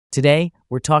Today,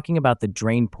 we're talking about the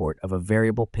drain port of a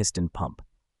variable piston pump,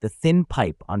 the thin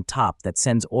pipe on top that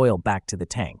sends oil back to the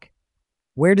tank.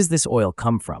 Where does this oil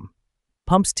come from?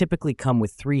 Pumps typically come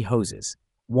with three hoses.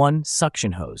 1.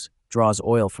 Suction hose, draws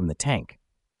oil from the tank.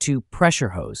 2. Pressure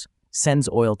hose, sends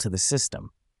oil to the system.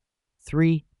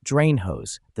 3. Drain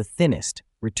hose, the thinnest,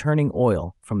 returning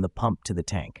oil from the pump to the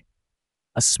tank.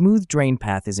 A smooth drain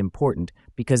path is important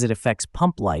because it affects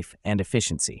pump life and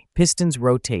efficiency. Pistons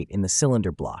rotate in the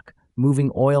cylinder block,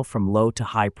 moving oil from low to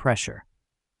high pressure.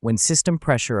 When system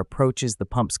pressure approaches the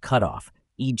pump's cutoff,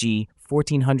 e.g.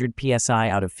 1400 psi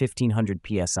out of 1500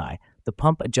 psi, the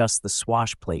pump adjusts the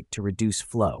swash plate to reduce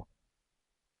flow.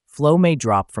 Flow may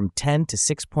drop from 10 to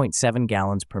 6.7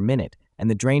 gallons per minute, and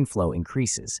the drain flow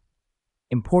increases.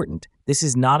 Important, this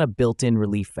is not a built-in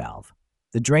relief valve.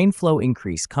 The drain flow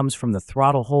increase comes from the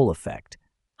throttle hole effect.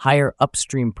 Higher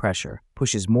upstream pressure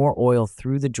pushes more oil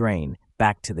through the drain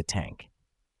back to the tank.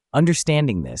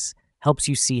 Understanding this helps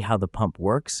you see how the pump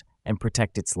works and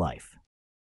protect its life.